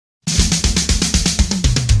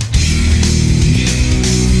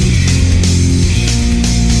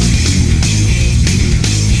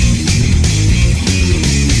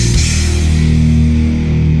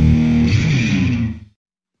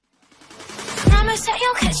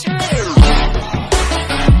don't catch me.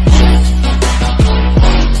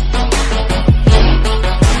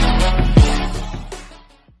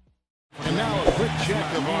 And now a quick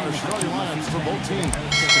check of our starting lineups for both teams.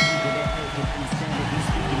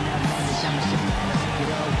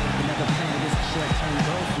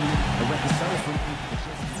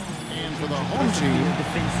 And for the home team,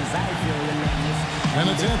 and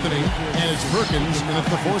it's Anthony, and it's Perkins, and it's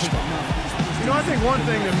the 4 spot. You know, I think one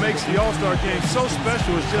thing that makes the All-Star game so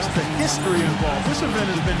special is just the history involved. This event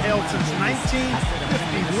has been held since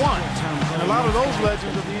 1951, and a lot of those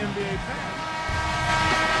legends of the NBA past.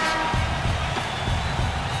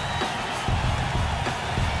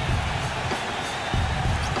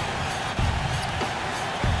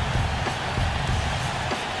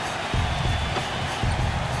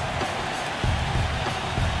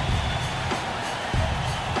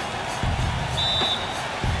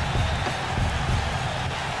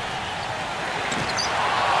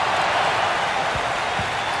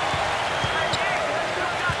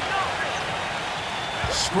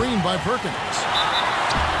 Screen by Perkins.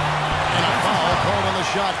 And a foul called on the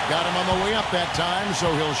shot. Got him on the way up that time, so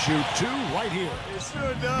he'll shoot 2 right here. It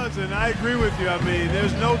sure does, and I agree with you. I mean,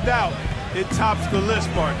 there's no doubt it tops the list,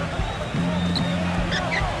 partner.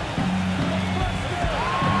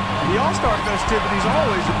 The All-Star festivities are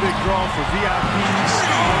always a big draw for VIPs,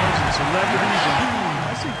 stars, and celebrities. And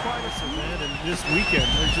I see quite a event, and this weekend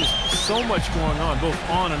there's just so much going on, both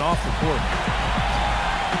on and off the court.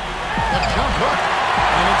 The jump hook.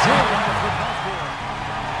 And it's in.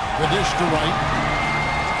 The dish to right.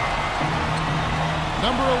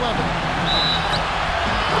 Number 11. And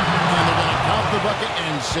they're going to count the bucket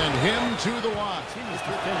and send him to the wide. He needs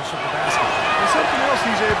to finish at the basket. There's something else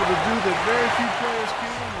he's able to do that very few players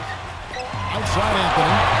can. Outside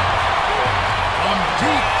Anthony. From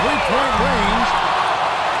deep three-point range.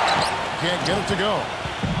 Can't get it to go.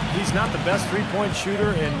 He's not the best three-point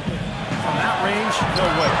shooter, and from that range, no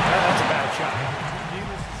way. That's a bad shot.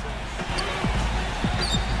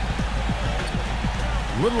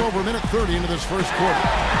 Little over a minute 30 into this first quarter.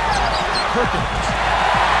 Perkins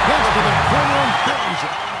gets to the corner and buries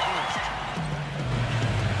it.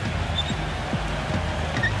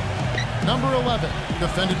 Number 11,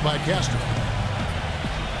 defended by Castro.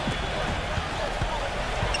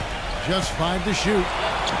 Just 5 to shoot.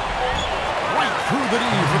 Right through the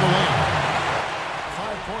knee for the win.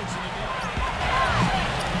 5 points in the game.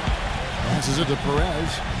 Passes it to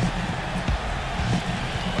Perez.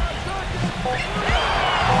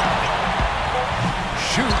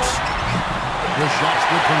 Shoots. The shot's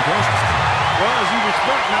good from Costa. Well, as you'd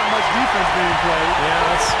expect, not much defense being played. Yeah,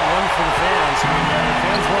 that's one for the fans. I mean, the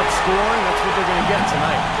fans want scoring. That's what they're going to get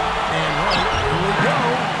tonight. And right, here we go.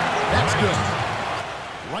 That's good.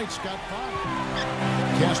 Wright's got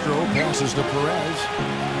 5. Castro passes to Perez.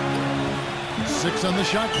 6 on the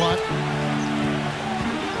shot clock.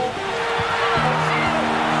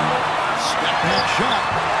 Step back shot.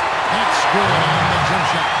 That's good on the jump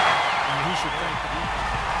shot. And he should thank the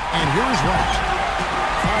defense. And here's Wright.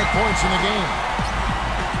 5 points in the game.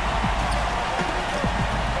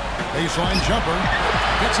 Baseline jumper.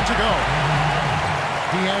 Gets it to go.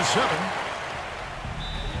 He has 7.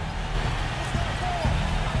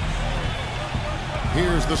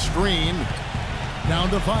 Here's the screen. Down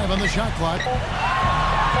to 5 on the shot clock.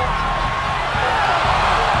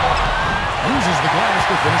 Uses the glass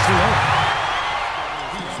to finish the layup.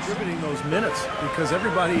 Distributing those minutes because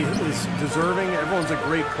everybody is deserving. Everyone's a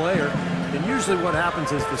great player. And usually what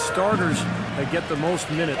happens is the starters get the most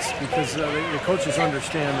minutes because the coaches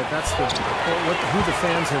understand that that's who the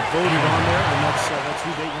fans have voted on there, and that's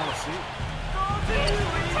who they want to see.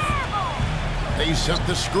 They set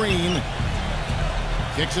the screen.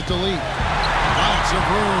 Kicks it to Lee. Lots of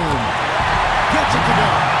room. Gets it to go.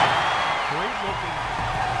 Great looking.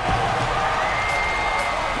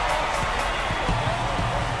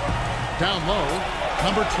 Down low,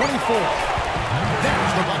 number 24.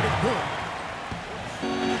 There's the bucket. Good.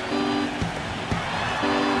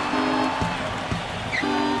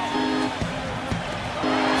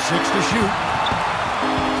 6 to shoot.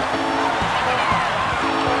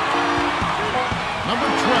 Number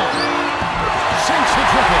 12. Sinks the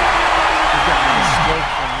triple.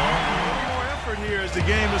 More effort here as the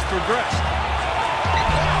game has progressed.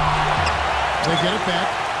 They get it back.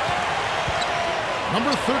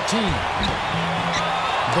 Number 13.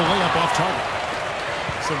 The layup off target.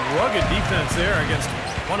 Some rugged defense there against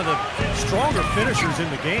one of the stronger finishers in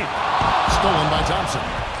the game. Stolen by Thompson.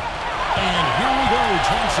 And here we go.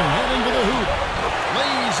 Thompson heading to the hoop.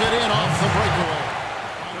 Lays it in off the breakaway.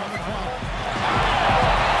 On the clock.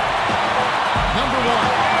 Number 1.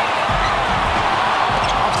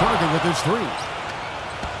 with his three.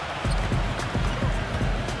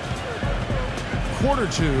 Quarter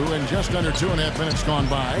two, and just under 2.5 minutes gone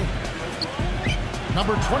by.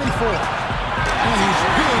 Number 24. And he's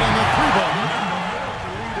good on the three ball. The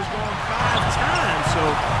lead has gone 5 times, so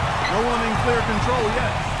no one in clear control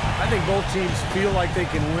yet. I think both teams feel like they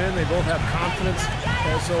can win. They both have confidence.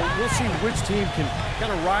 So we'll see which team can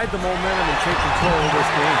kind of ride the momentum and take control of this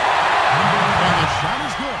game. And the shot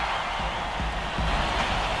is good.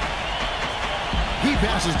 He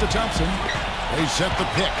passes to Thompson. They set the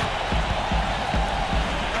pick.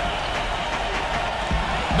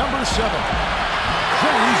 Number 7.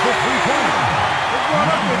 Drains the three-pointer. They brought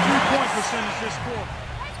up their three-point percentage this quarter.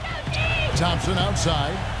 Thompson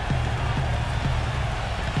outside.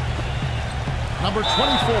 Number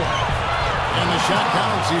 24. And the shot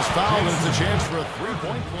counts. He's fouled. It's a chance for a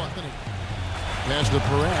three-point play. Pass to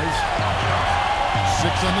Perez.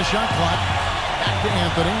 6 on the shot clock. Back to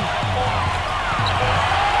Anthony.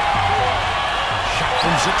 Shot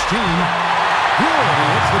from 16. Good. He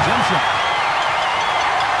hits the jump shot.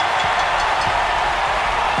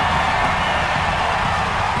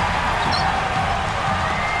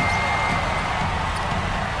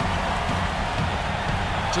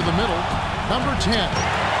 To the middle, number 10.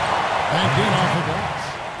 Banking off the glass.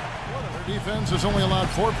 Their defense has only allowed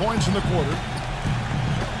 4 points in the quarter.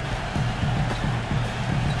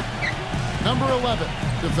 Number 11,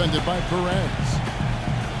 defended by Perez.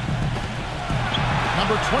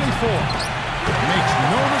 Number 24, makes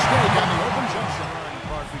no mistake on the open jump shot.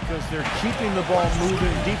 Because they're keeping the ball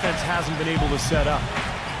moving. Defense hasn't been able to set up.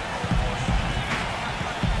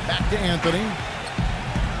 Back to Anthony.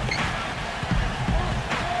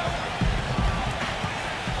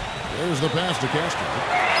 There's the pass to Castro.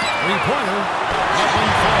 Three-pointer. Nothing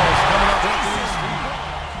falls. Coming up Anthony's feet.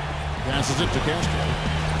 Passes it to Castro.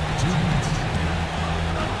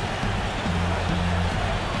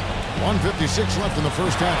 1:56 left in the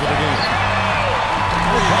first half of the game.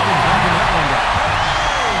 No problem backing that one down.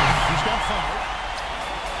 He's got 5.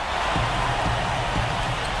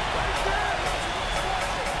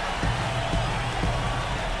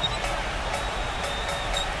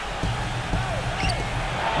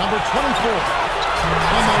 Number 24.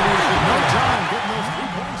 And they wasted no time getting those 3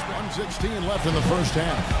 points. 1:16 left in the first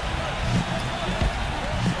half.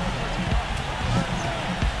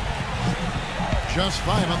 Just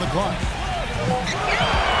 5 on the clock.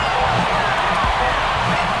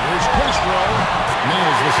 Here's Castro.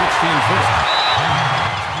 Nails the 16-footer.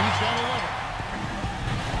 He's got 11.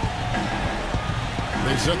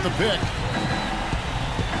 They set the pick.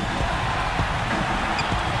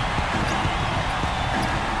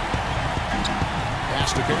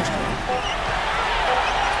 Pass to Castro.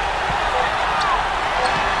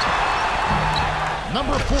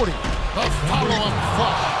 Number 40. The follow-up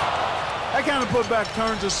flush. That kind of putback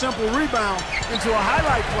turns a simple rebound into a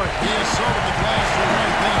highlight play. He assaulted the glass to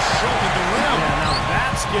right, then assaulted the rim. Yeah, now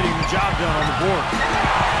that's getting the job done on the board.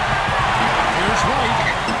 Here's White.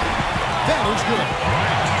 That is good.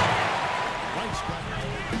 White's got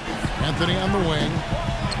it. Anthony on the wing.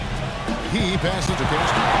 He passes to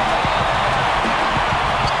Castro.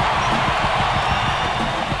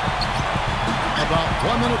 About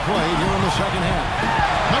 1 minute played here in the second half.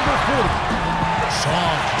 Number 40.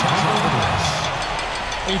 Soft touch on the wrist.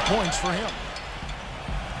 8 points for him.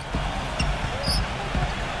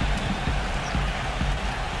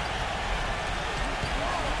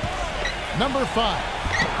 Number 5.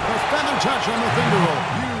 The feather touch on the finger roll.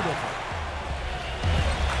 Beautiful.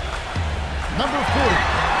 Number 40.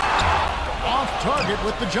 Off target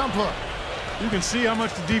with the jump hook. You can see how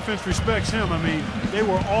much the defense respects him. I mean, they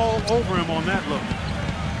were all over him on that look.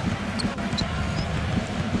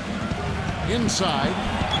 Inside.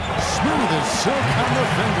 Smooth as silk on the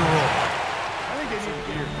finger roll. I think they need to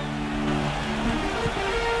get here.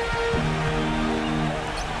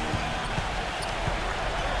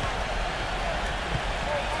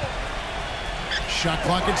 Shot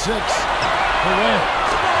clock at 6. Perez.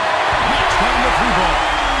 Knocks down the 3-ball.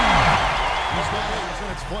 He's got 8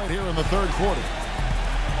 minutes played here in the third quarter.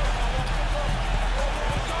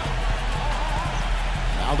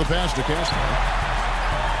 Now the pass to Castro.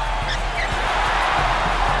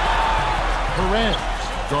 Perez,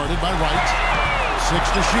 guarded by Wright. 6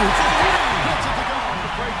 to shoot. Gets it to go on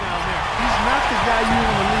the breakdown there. He's not the guy you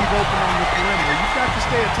want to leave open on the perimeter. You've got to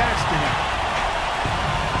stay attached to him.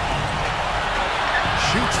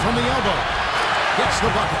 Shoots from the elbow. Gets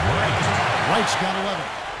the bucket. Wright's got 11.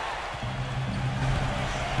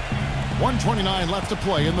 1:29 left to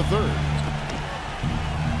play in the third.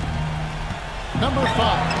 Number 5.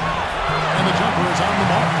 And the jumper is on the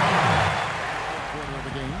mark. Quarter of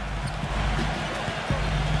the game.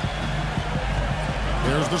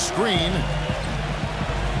 the screen.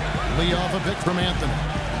 Lee off a pick from Anthony.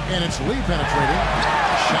 And it's Lee penetrating.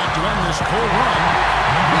 Shot to end this cold run.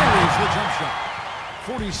 Here is the jump shot.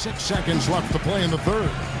 46 seconds left to play in the third.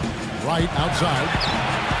 Right outside.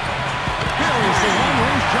 Here is the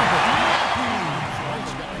long-range jumper.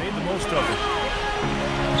 Made the most of it.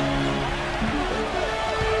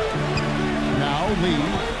 Now Lee.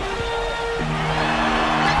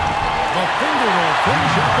 The finger roll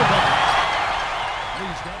finish at the back.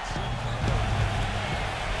 Lee's got some.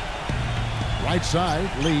 Right side,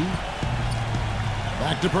 Lee.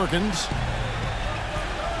 Back to Perkins.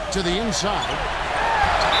 To the inside.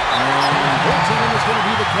 And Bolton is going to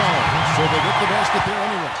be the call. So they get the basket there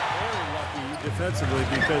anyway. Very lucky defensively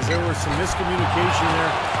because there was some miscommunication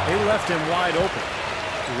there. They left him wide open.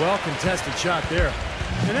 Well-contested shot there.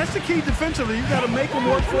 And that's the key defensively. You've got to make them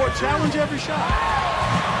work for it. Challenge every shot.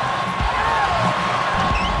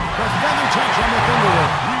 The feather touch on the finger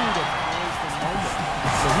roll.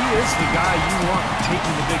 So he is the guy you want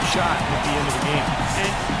taking the big shot at the end of the game.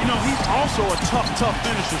 And, you know, he's also a tough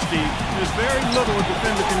finisher, Steve. There's very little a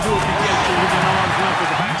defender can do if he gets to within arm's length of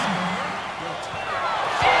the basket.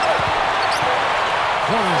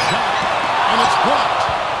 Corner shot, and it's blocked.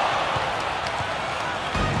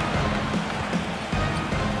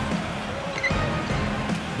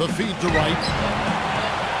 The feed to right.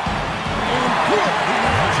 And good.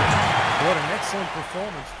 What an excellent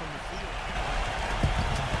performance from the field.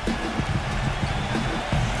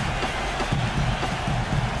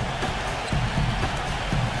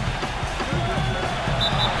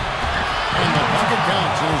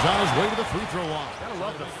 He's on his way to the free throw line. Gotta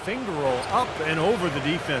love the finger roll up and over the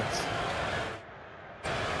defense.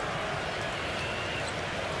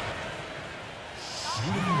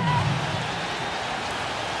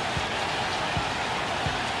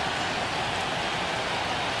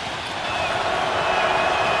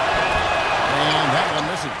 And that one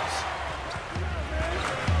misses.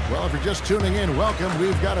 Well, if you're just tuning in, welcome.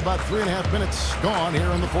 We've got about 3.5 minutes gone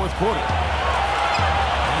here in the fourth quarter.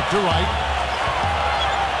 Back to right.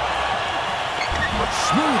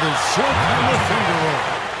 Smooth as silk on the finger roll.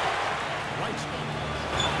 Right spot.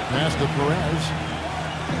 Pass to Perez.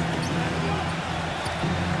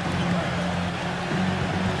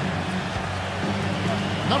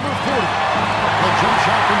 Number 40. The jump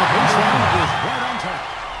shot from the baseline is right on time.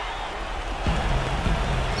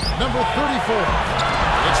 Number 34.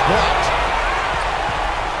 It's blocked.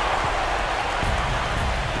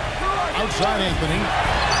 Outside Anthony.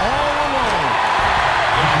 All alone.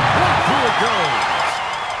 And right through it goes.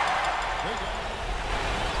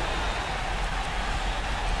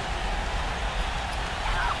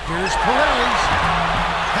 Here's Perez.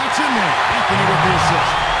 That's in there. Anthony with the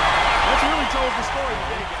assist. That's really told the story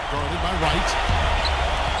today. Guarded by Wright.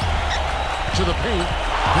 To the paint.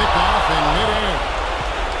 Picked off in midair.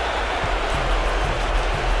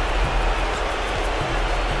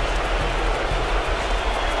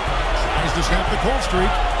 Tries to snap the cold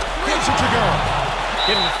streak. Gets it to go.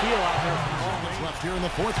 Getting the feel out there. Seconds left here in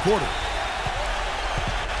the fourth quarter.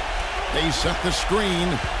 They set the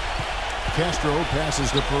screen. Castro passes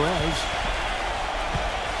to Perez.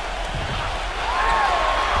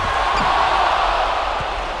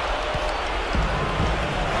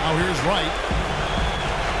 Now here's Wright.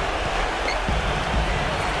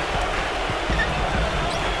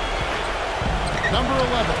 Number 11.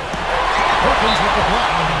 Perkins with the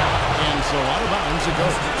block. And so out of bounds it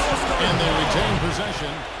goes. And they retain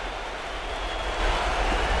possession.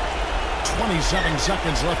 27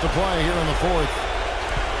 seconds left to play here in the fourth.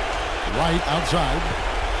 Right outside.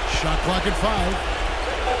 Shot clock at 5.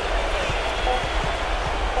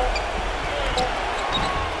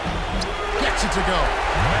 Gets it to go.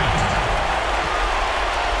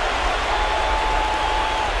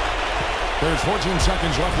 There's 14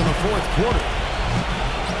 seconds left in the fourth quarter.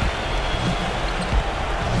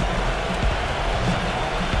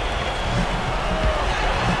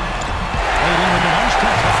 Waiting with a nice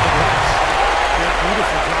touch off the glass.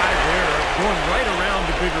 Beautiful drive there. Going right around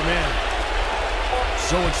the bigger man.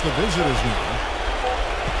 So it's the visitors now.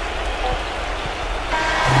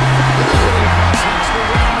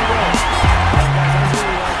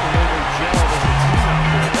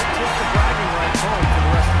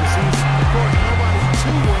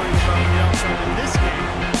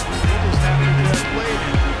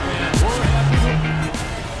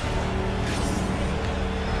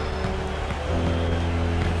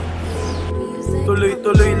 Tuloy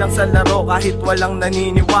tuloy lang sa laro kahit walang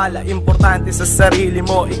naniniwala. Importante sa sarili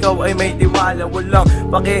mo, ikaw ay may tiwala. Walang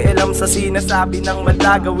pakialam sa sinasabi ng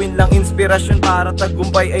mala, gawin lang inspirasyon para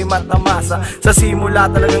tagumpay ay matamasa. Sa simula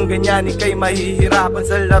talagang ganyan, ika'y mahihirapan.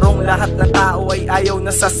 Sa larong lahat ng tao ay ayaw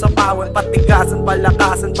na sasapawan. Patigasan,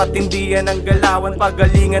 palakasan, patindihan ang galawan.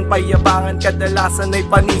 Pagalingan, payabangan, kadalasan ay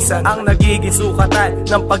panisan ang nagiging sukatan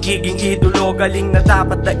ng pagiging idolo. Galing na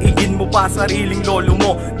dapat daigin mo pa sariling lolo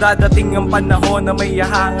mo. Dadating ang panahon na may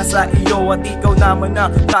hahanga sa iyo, at ikaw naman na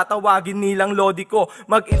tatawagin nilang lodi ko.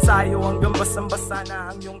 Mag-ensayo hanggang basang-basa na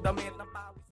ang iyong damit.